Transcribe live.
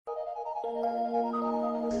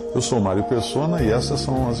Eu sou Mário Persona e essas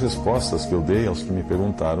são as respostas que eu dei aos que me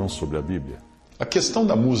perguntaram sobre a Bíblia. A questão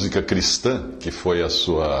da música cristã, que foi a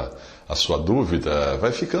sua dúvida,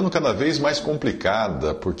 vai ficando cada vez mais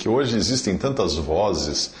complicada, porque hoje existem tantas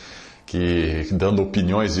vozes que dando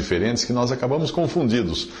opiniões diferentes que nós acabamos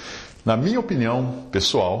confundidos. Na minha opinião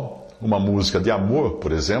pessoal, uma música de amor,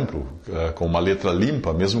 por exemplo, com uma letra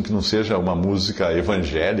limpa, mesmo que não seja uma música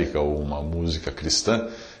evangélica ou uma música cristã,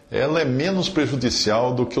 ela é menos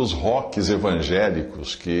prejudicial do que os rocks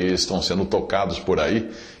evangélicos que estão sendo tocados por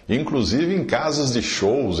aí, inclusive em casas de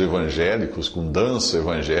shows evangélicos, com dança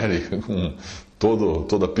evangélica, com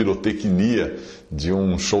toda a pirotecnia de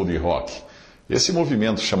um show de rock. Esse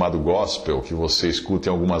movimento chamado gospel, que você escuta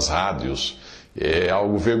em algumas rádios, é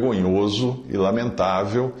algo vergonhoso e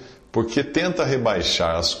lamentável, porque tenta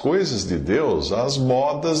rebaixar as coisas de Deus às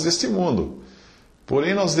modas deste mundo.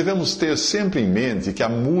 Porém, nós devemos ter sempre em mente que a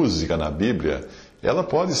música na Bíblia, ela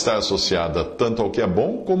pode estar associada tanto ao que é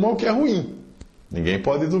bom como ao que é ruim. Ninguém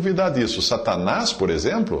pode duvidar disso. Satanás, por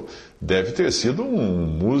exemplo, deve ter sido um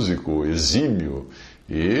músico exímio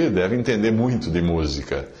e deve entender muito de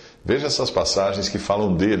música. Veja essas passagens que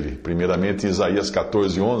falam dele. Primeiramente, Isaías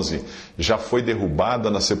 14:11. Já foi derrubada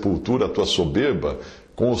na sepultura a tua soberba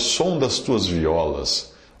com o som das tuas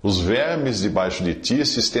violas. Os vermes debaixo de ti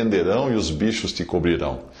se estenderão e os bichos te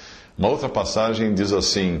cobrirão. Uma outra passagem diz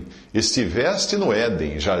assim: estiveste no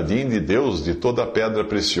Éden, jardim de Deus, de toda pedra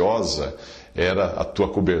preciosa era a tua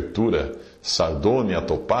cobertura, sardônia,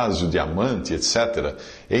 topázio, diamante, etc.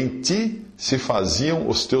 Em ti se faziam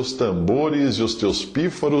os teus tambores e os teus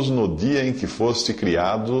pífaros no dia em que foste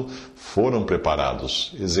criado, foram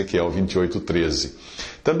preparados. Ezequiel 28:13.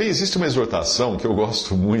 Também existe uma exortação que eu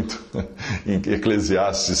gosto muito em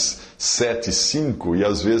Eclesiastes 7:5, e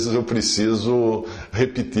às vezes eu preciso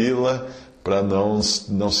repeti-la para não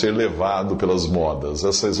ser levado pelas modas.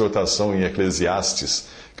 Essa exortação em Eclesiastes,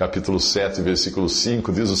 capítulo 7, versículo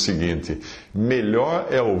 5, diz o seguinte: melhor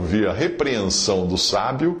é ouvir a repreensão do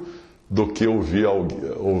sábio do que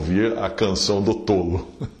ouvir a canção do tolo.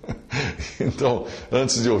 Então,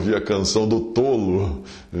 antes de ouvir a canção do tolo,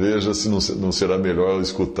 veja se não será melhor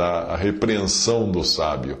escutar a repreensão do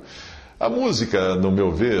sábio. A música, no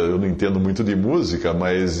meu ver, eu não entendo muito de música,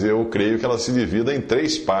 mas eu creio que ela se divide em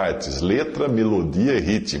 3 partes: letra, melodia e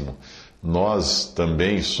ritmo. Nós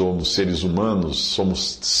também somos seres humanos,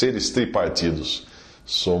 somos seres tripartidos.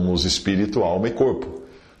 Somos espírito, alma e corpo.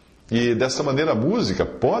 E dessa maneira a música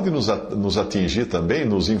pode nos atingir também,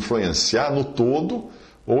 nos influenciar no todo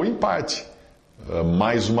ou em parte.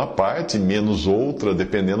 Mais uma parte, menos outra,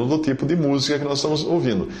 dependendo do tipo de música que nós estamos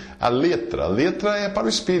ouvindo. A letra é para o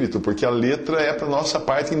espírito, porque a letra é para a nossa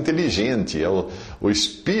parte inteligente. O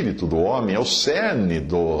espírito do homem é o cerne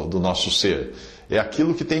do nosso ser. É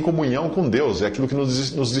aquilo que tem comunhão com Deus, é aquilo que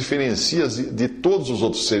nos diferencia de todos os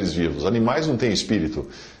outros seres vivos. Animais não têm espírito,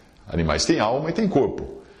 animais têm alma e têm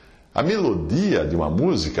corpo. A melodia de uma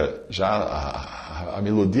música, a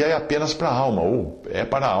melodia é apenas para a alma, ou é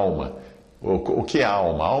para a alma. O que é a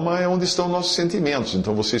alma? A alma é onde estão nossos sentimentos.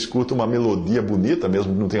 Então você escuta uma melodia bonita,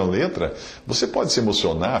 mesmo que não tenha letra, você pode se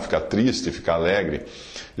emocionar, ficar triste, ficar alegre.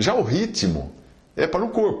 Já o ritmo é para o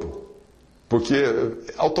corpo, porque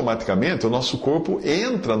automaticamente o nosso corpo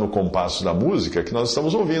entra no compasso da música que nós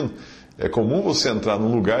estamos ouvindo. É comum você entrar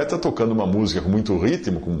num lugar e estar tocando uma música com muito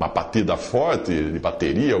ritmo, com uma batida forte de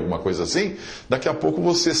bateria, alguma coisa assim. Daqui a pouco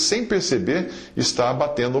você, sem perceber, está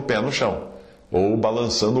batendo o pé no chão, ou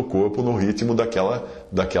balançando o corpo no ritmo daquela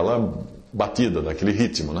batida, daquele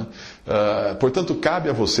ritmo, né? Portanto, cabe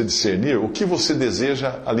a você discernir o que você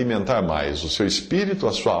deseja alimentar mais: o seu espírito,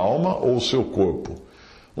 a sua alma ou o seu corpo.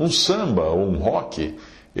 Um samba ou um rock,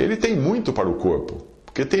 ele tem muito para o corpo,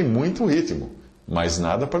 porque tem muito ritmo, mas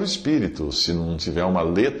nada para o espírito, se não tiver uma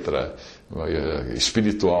letra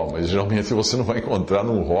espiritual. Mas geralmente você não vai encontrar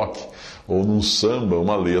num rock ou num samba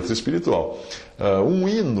uma letra espiritual. Um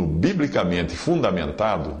hino biblicamente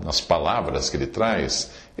fundamentado nas palavras que ele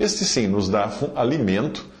traz, este sim nos dá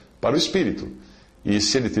alimento para o espírito. E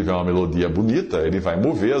se ele tiver uma melodia bonita, ele vai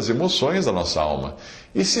mover as emoções da nossa alma.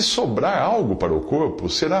 E se sobrar algo para o corpo,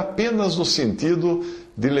 será apenas no sentido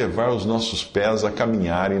de levar os nossos pés a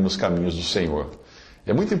caminharem nos caminhos do Senhor.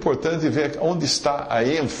 É muito importante ver onde está a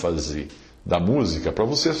ênfase da música, para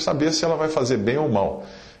você saber se ela vai fazer bem ou mal.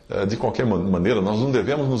 De qualquer maneira, nós não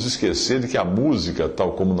devemos nos esquecer de que a música,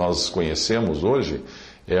 tal como nós conhecemos hoje,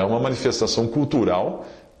 é uma manifestação cultural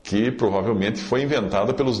que provavelmente foi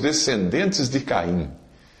inventada pelos descendentes de Caim.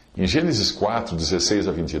 Em Gênesis 4, 16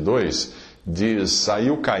 a 22, diz: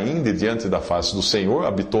 saiu Caim de diante da face do Senhor,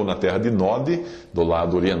 habitou na terra de Nod, do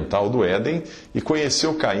lado oriental do Éden, e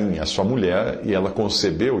conheceu Caim, a sua mulher, e ela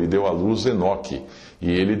concebeu e deu à luz Enoque. E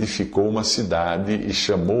ele edificou uma cidade e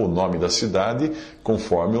chamou o nome da cidade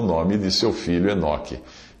conforme o nome de seu filho Enoque.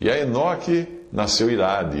 E a Enoque nasceu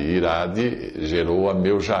Irade, e Irade gerou a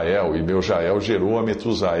Meujael, e Meujael gerou a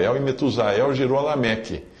Metusael, e Metusael gerou a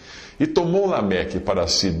Lameque. E tomou Lameque para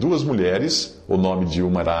si duas mulheres, o nome de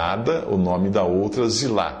uma era Ada, o nome da outra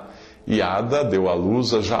Zilá. E Ada deu à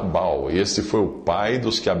luz a Jabal, este foi o pai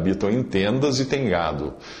dos que habitam em tendas e têm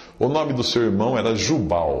gado. O nome do seu irmão era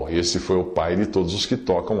Jubal, este foi o pai de todos os que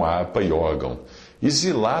tocam harpa e órgão. E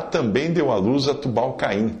Zilá também deu à luz a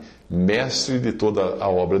Tubal-Caim, mestre de toda a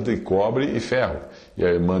obra de cobre e ferro. E a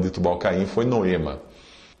irmã de Tubal-Caim foi Noema.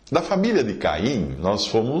 Da família de Caim, nós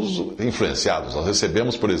fomos influenciados. Nós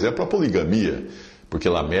recebemos, por exemplo, a poligamia, porque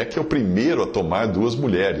Lameque é o primeiro a tomar duas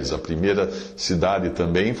mulheres. A primeira cidade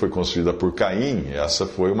também foi construída por Caim. Essa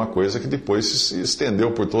foi uma coisa que depois se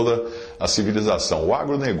estendeu por toda a civilização. O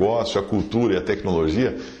agronegócio, a cultura e a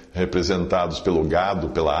tecnologia, representados pelo gado,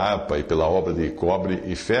 pela harpa e pela obra de cobre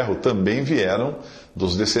e ferro, também vieram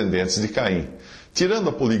dos descendentes de Caim. Tirando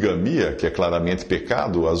a poligamia, que é claramente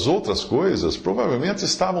pecado, as outras coisas provavelmente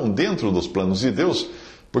estavam dentro dos planos de Deus,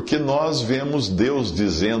 porque nós vemos Deus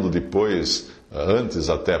dizendo depois, antes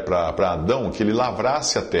até para Adão, que ele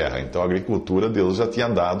lavrasse a terra. Então a agricultura Deus já tinha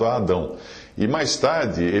dado a Adão. E mais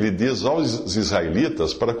tarde ele diz aos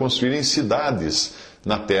israelitas para construírem cidades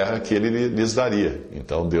na terra que ele lhes daria.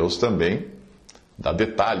 Então Deus também dá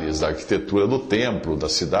detalhes da arquitetura do templo,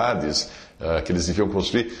 das cidades que eles deviam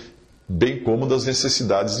construir, bem como das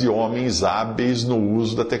necessidades de homens hábeis no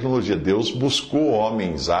uso da tecnologia. Deus buscou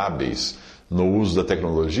homens hábeis no uso da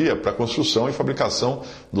tecnologia para a construção e fabricação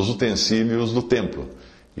dos utensílios do templo.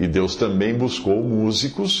 E Deus também buscou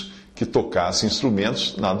músicos que tocassem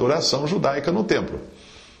instrumentos na adoração judaica no templo.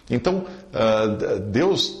 Então,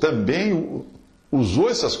 Deus também usou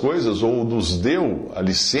essas coisas, ou nos deu a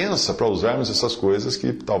licença para usarmos essas coisas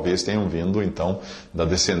que talvez tenham vindo, então, da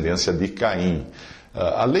descendência de Caim.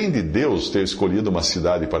 Além de Deus ter escolhido uma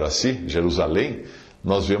cidade para si, Jerusalém,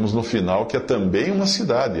 nós vemos no final que é também uma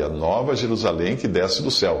cidade, a nova Jerusalém que desce do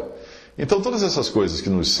céu. Então todas essas coisas que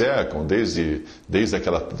nos cercam, desde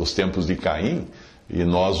dos tempos de Caim, e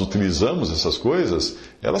nós utilizamos essas coisas,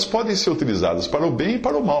 elas podem ser utilizadas para o bem e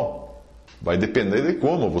para o mal. Vai depender de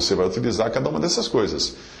como você vai utilizar cada uma dessas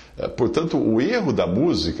coisas. Portanto, o erro da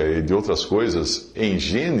música e de outras coisas em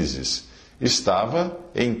Gênesis estava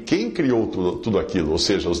em quem criou tudo aquilo, ou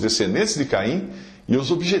seja, os descendentes de Caim e os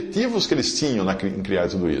objetivos que eles tinham em criar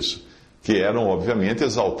tudo isso, que eram, obviamente,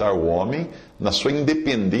 exaltar o homem na sua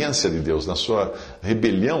independência de Deus, na sua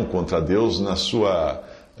rebelião contra Deus, na sua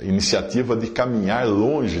iniciativa de caminhar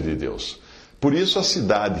longe de Deus. Por isso, a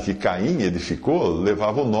cidade que Caim edificou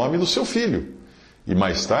levava o nome do seu filho. E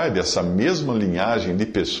mais tarde, essa mesma linhagem de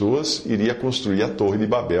pessoas iria construir a Torre de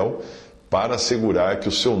Babel, para assegurar que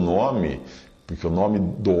o seu nome, que o nome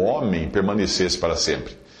do homem permanecesse para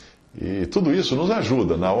sempre. E tudo isso nos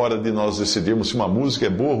ajuda na hora de nós decidirmos se uma música é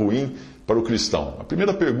boa ou ruim para o cristão. A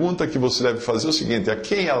primeira pergunta que você deve fazer é o seguinte: a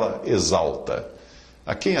quem ela exalta?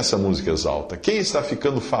 A quem essa música exalta? Quem está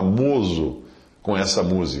ficando famoso com essa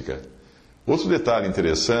música? Outro detalhe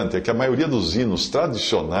interessante é que a maioria dos hinos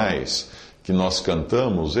tradicionais que nós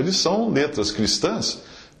cantamos, eles são letras cristãs,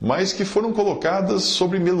 mas que foram colocadas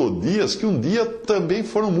sobre melodias que um dia também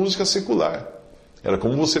foram música secular. Era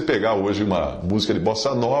como você pegar hoje uma música de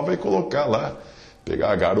bossa nova e colocar lá,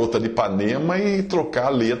 pegar a Garota de Ipanema e trocar a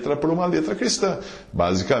letra por uma letra cristã.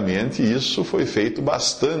 Basicamente, isso foi feito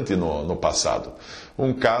bastante no passado.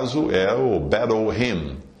 Um caso é o Battle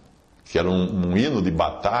Hymn, que era um hino de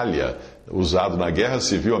batalha usado na Guerra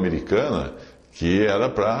Civil Americana, que era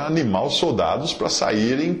para animar os soldados para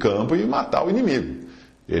saírem em campo e matar o inimigo.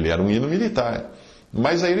 Ele era um hino militar.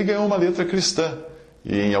 Mas aí ele ganhou uma letra cristã.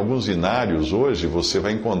 E em alguns hinários hoje você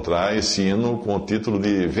vai encontrar esse hino com o título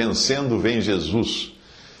de Vencendo Vem Jesus.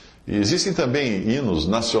 E existem também hinos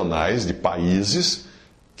nacionais de países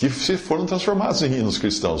que foram transformados em hinos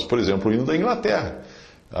cristãos. Por exemplo, o hino da Inglaterra.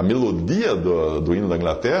 A melodia do hino da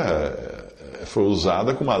Inglaterra foi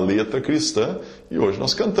usada com uma letra cristã e hoje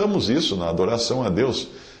nós cantamos isso na adoração a Deus.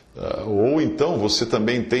 Ou então você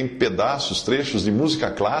também tem pedaços, trechos de música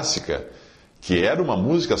clássica, que era uma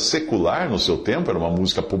música secular no seu tempo, era uma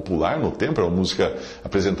música popular no tempo, era uma música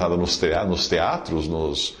apresentada nos teatros,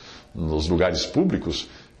 nos lugares públicos,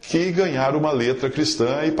 que ganharam uma letra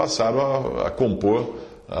cristã e passaram a compor,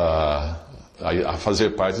 a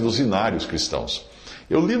fazer parte dos hinários cristãos.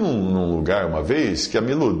 Eu li num lugar uma vez que a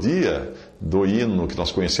melodia do hino que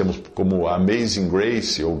nós conhecemos como Amazing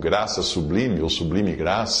Grace, ou Graça Sublime, ou Sublime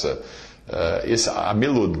Graça, a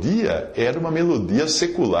melodia era uma melodia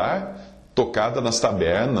secular tocada nas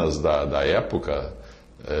tabernas da época,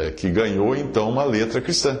 que ganhou então uma letra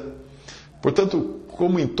cristã. Portanto,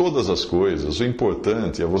 como em todas as coisas, o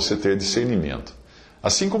importante é você ter discernimento.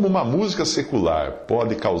 Assim como uma música secular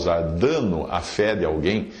pode causar dano à fé de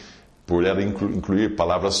alguém, por ela incluir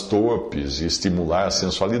palavras torpes e estimular a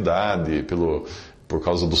sensualidade por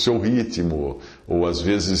causa do seu ritmo, ou às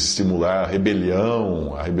vezes estimular a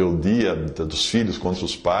rebelião, a rebeldia dos filhos contra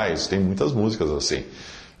os pais. Tem muitas músicas assim.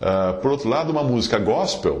 Por outro lado, uma música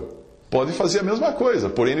gospel pode fazer a mesma coisa,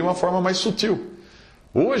 porém de uma forma mais sutil.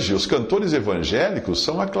 Hoje, os cantores evangélicos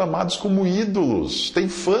são aclamados como ídolos, têm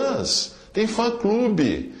fãs, têm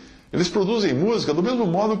fã-clube. Eles produzem música do mesmo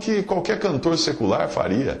modo que qualquer cantor secular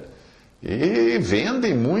faria. E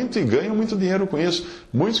vendem muito e ganham muito dinheiro com isso.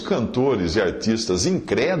 Muitos cantores e artistas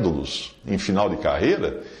incrédulos, em final de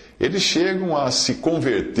carreira, eles chegam a se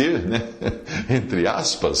converter, né, entre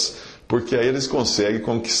aspas, porque aí eles conseguem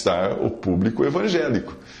conquistar o público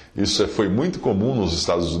evangélico. Isso foi muito comum nos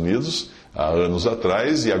Estados Unidos há anos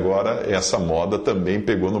atrás, e agora essa moda também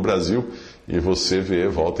pegou no Brasil, e você vê,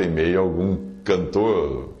 volta e meia, algum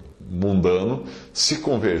cantor mundano se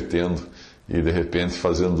convertendo e de repente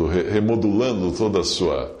remodulando toda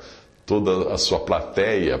a sua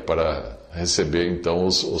plateia para receber então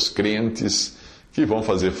os crentes que vão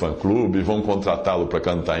fazer fã-clube, vão contratá-lo para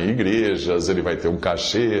cantar em igrejas, ele vai ter um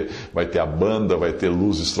cachê, vai ter a banda, vai ter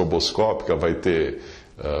luz estroboscópica, vai ter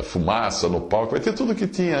fumaça no palco, vai ter tudo que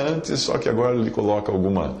tinha antes, só que agora ele coloca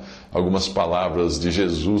algumas palavras de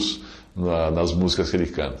Jesus nas músicas que ele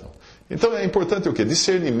canta. Então é importante o quê?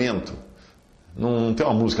 Discernimento. Não tem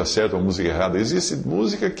uma música certa, uma música errada. Existe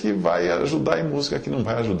música que vai ajudar e música que não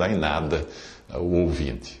vai ajudar em nada o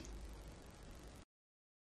ouvinte.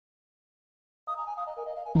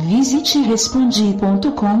 Visite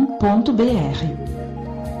respondi.com.br.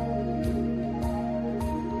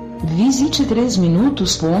 Visite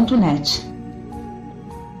 3minutos.net.